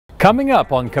Coming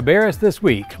up on Cabarrus This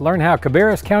Week, learn how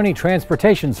Cabarrus County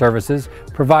Transportation Services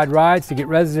provide rides to get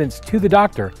residents to the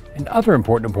doctor and other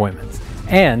important appointments.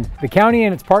 And the county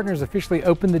and its partners officially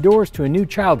opened the doors to a new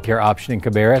childcare option in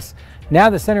Cabarrus.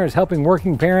 Now the center is helping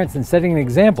working parents and setting an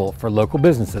example for local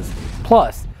businesses.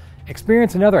 Plus,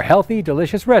 experience another healthy,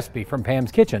 delicious recipe from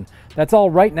Pam's Kitchen. That's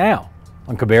all right now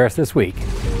on Cabarrus This Week.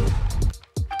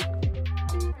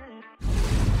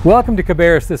 Welcome to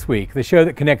Cabarrus This Week, the show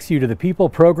that connects you to the people,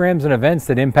 programs, and events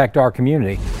that impact our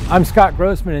community. I'm Scott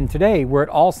Grossman, and today we're at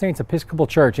All Saints Episcopal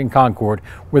Church in Concord,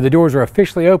 where the doors are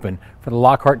officially open for the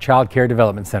Lockhart Child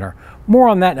Development Center. More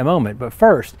on that in a moment, but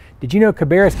first, did you know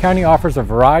Cabarrus County offers a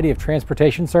variety of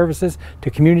transportation services to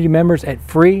community members at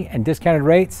free and discounted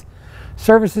rates?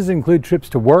 Services include trips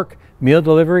to work, meal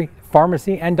delivery,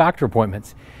 pharmacy, and doctor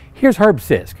appointments. Here's Herb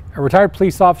Sisk, a retired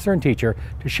police officer and teacher,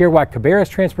 to share why Cabarrus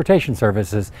Transportation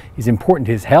Services is important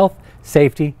to his health,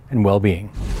 safety, and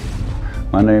well-being.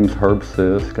 My name's Herb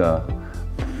Sisk,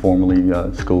 formerly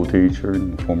a school teacher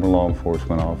and former law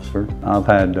enforcement officer. I've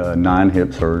had 9 hip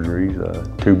surgeries,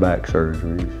 2 back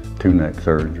surgeries, 2 neck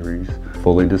surgeries,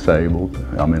 fully disabled.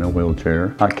 I'm in a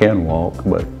wheelchair. I can walk,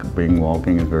 but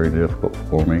walking is very difficult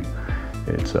for me.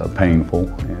 It's painful,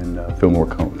 and I feel more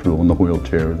comfortable in the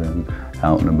wheelchair than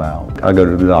out and about. I go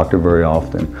to the doctor very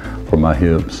often for my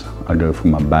hips. I go for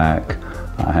my back.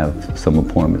 I have some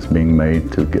appointments being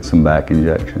made to get some back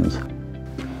injections.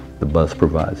 The bus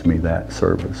provides me that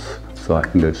service so I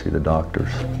can go see the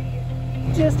doctors.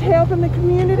 Just helping the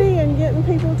community and getting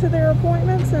people to their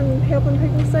appointments and helping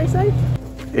people stay safe.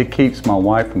 It keeps my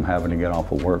wife from having to get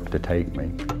off of work to take me.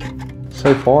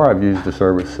 So far I've used the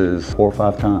services 4 or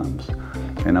 5 times,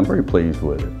 and I'm very pleased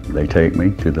with it. They take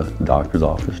me to the doctor's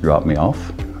office, drop me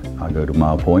off. I go to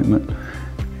my appointment,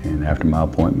 and after my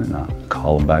appointment, I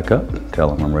call them back up, tell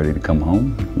them I'm ready to come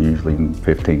home. Usually in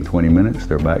 15, 20 minutes,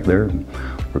 they're back there and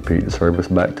repeat the service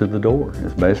back to the door.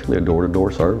 It's basically a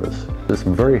door-to-door service. It's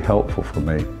very helpful for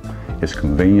me. It's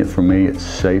convenient for me, it's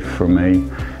safe for me,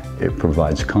 it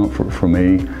provides comfort for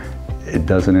me. It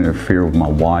doesn't interfere with my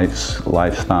wife's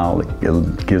lifestyle.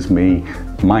 It gives me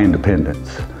my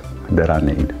independence that I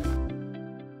need.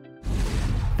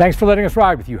 Thanks for letting us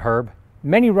ride with you, Herb.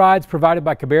 Many rides provided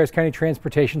by Cabarrus County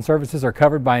Transportation Services are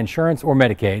covered by insurance or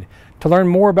Medicaid. To learn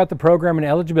more about the program and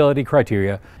eligibility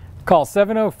criteria, call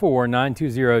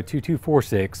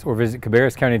 704-920-2246 or visit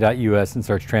cabarruscounty.us and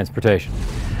search transportation.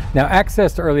 Now,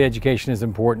 access to early education is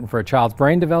important for a child's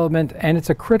brain development, and it's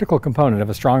a critical component of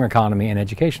a strong economy and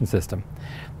education system.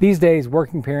 These days,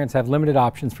 working parents have limited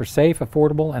options for safe,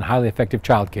 affordable, and highly effective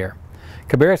childcare.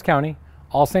 Cabarrus County,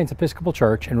 All Saints Episcopal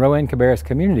Church, and Rowan-Cabarrus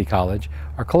Community College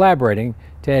are collaborating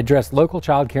to address local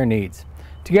child care needs.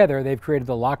 Together, they've created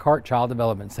the Lockhart Child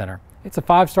Development Center. It's a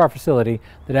 5-star facility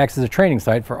that acts as a training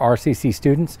site for RCC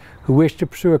students who wish to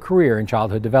pursue a career in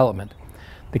childhood development.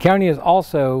 The county is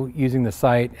also using the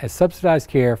site as subsidized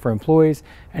care for employees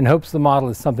and hopes the model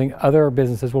is something other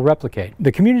businesses will replicate.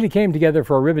 The community came together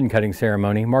for a ribbon-cutting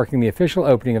ceremony marking the official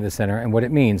opening of the center and what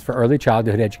it means for early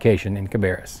childhood education in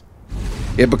Cabarrus.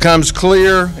 It becomes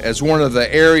clear as one of the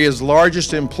area's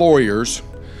largest employers,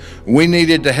 we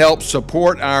needed to help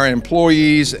support our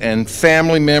employees and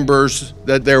family members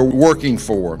that they're working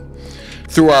for.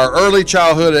 Through our Early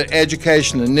Childhood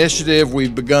Education Initiative,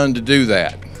 we've begun to do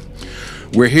that.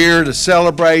 We're here to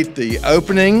celebrate the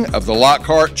opening of the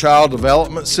Lockhart Child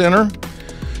Development Center,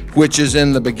 which is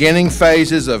in the beginning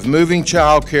phases of moving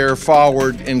child care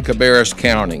forward in Cabarrus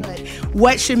County.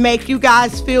 What should make you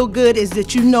guys feel good is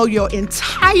that you know your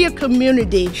entire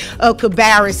community of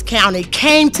Cabarrus County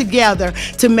came together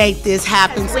to make this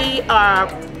happen. We are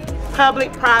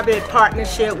public-private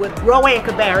partnership with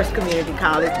Rowan-Cabarrus Community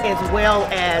College, as well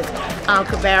as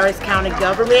Cabarrus County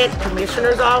Government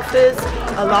Commissioner's Office,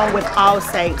 along with All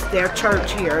Saints, their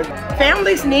church here.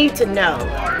 Families need to know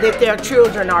that their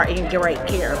children are in great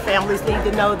care. Families need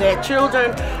to know that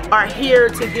children are here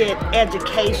to get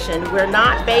education. We're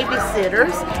not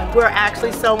babysitters. We're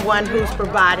actually someone who's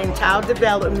providing child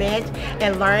development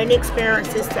and learning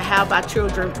experiences to have our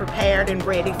children prepared and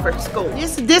ready for school.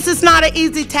 This is not an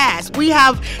easy task. We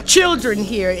have children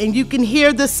here, and you can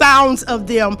hear the sounds of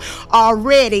them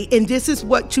already, and this is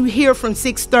what you hear from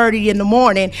 6:30 in the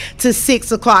morning to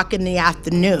 6 o'clock in the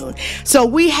afternoon. So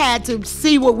we had to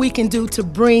see what we can do to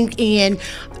bring in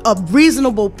a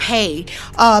reasonable pay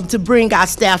to bring our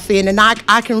staff in, and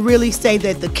I can really say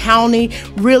that the county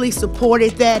really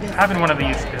supported that. Having one of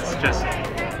these is just,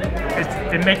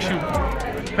 it makes you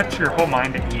put your whole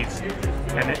mind at ease.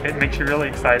 And it makes you really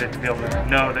excited to be able to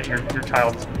know that your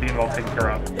child's being well taken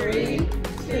care of. 3,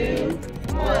 2,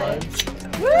 1.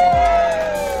 Woo!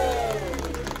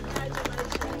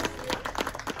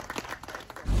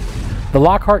 The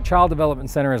Lockhart Child Development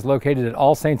Center is located at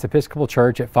All Saints Episcopal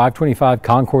Church at 525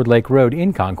 Concord Lake Road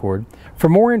in Concord. For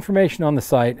more information on the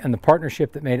site and the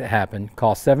partnership that made it happen,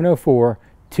 call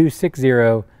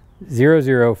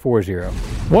 704-260-0040.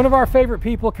 One of our favorite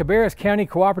people, Cabarrus County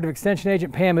Cooperative Extension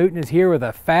Agent Pam Ooten, is here with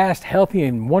a fast, healthy,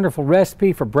 and wonderful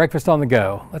recipe for breakfast on the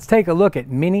go. Let's take a look at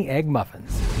mini egg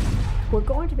muffins. We're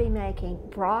going to be making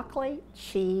broccoli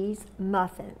cheese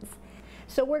muffins.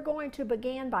 So we're going to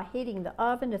begin by heating the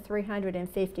oven to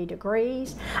 350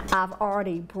 degrees. I've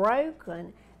already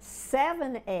broken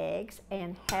 7 eggs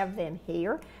and have them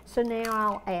here. So now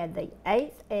I'll add the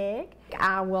 8th egg.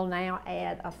 I will now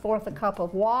add 1/4 cup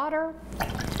of water,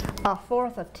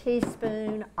 1/4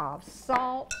 teaspoon of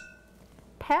salt,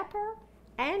 pepper,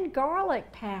 and garlic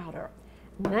powder.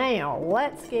 Now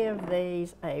let's give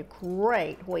these a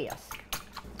great whisk.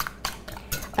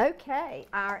 Okay,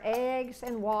 our eggs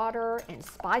and water and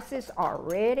spices are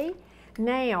ready.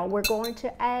 Now we're going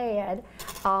to add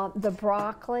the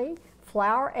broccoli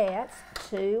flowerettes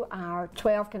to our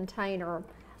 12 container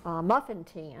muffin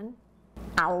tin.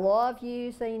 I love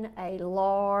using a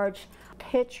large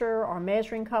pitcher or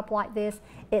measuring cup like this.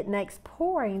 It makes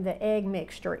pouring the egg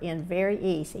mixture in very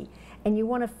easy. And you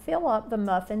want to fill up the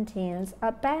muffin tins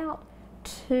about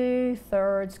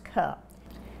 2/3 cup.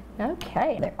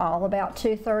 Okay, they're all about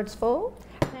 2/3 full.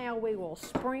 Now we will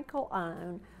sprinkle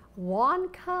on 1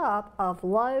 cup of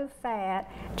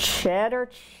low-fat cheddar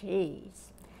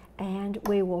cheese. And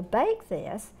we will bake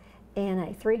this in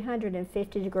a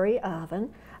 350-degree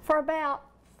oven for about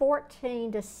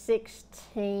 14 to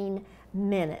 16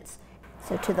 minutes.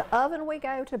 So to the oven we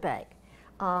go to bake.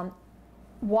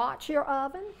 Watch your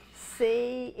oven,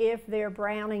 see if they're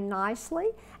browning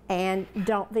nicely, and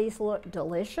don't these look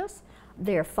delicious?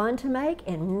 They're fun to make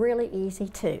and really easy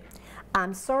too.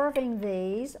 I'm serving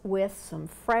these with some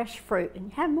fresh fruit, and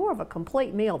you have more of a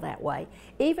complete meal that way.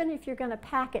 Even if you're going to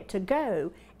pack it to go,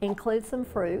 include some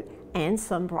fruit and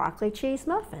some broccoli cheese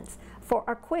muffins for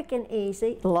a quick and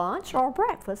easy lunch or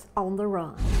breakfast on the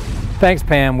run. Thanks,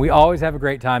 Pam. We always have a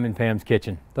great time in Pam's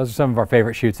kitchen. Those are some of our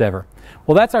favorite shoots ever.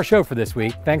 Well, that's our show for this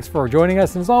week. Thanks for joining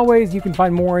us. And as always, you can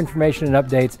find more information and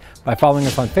updates by following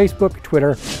us on Facebook,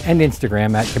 Twitter, and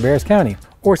Instagram at Cabarrus County,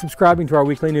 or subscribing to our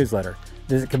weekly newsletter.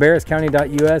 Visit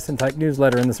cabarruscounty.us and type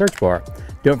newsletter in the search bar.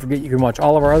 Don't forget you can watch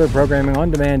all of our other programming on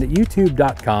demand at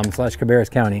youtube.com/Cabarrus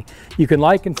County. You can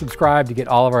like and subscribe to get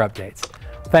all of our updates.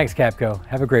 Thanks, Capco.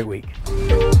 Have a great week.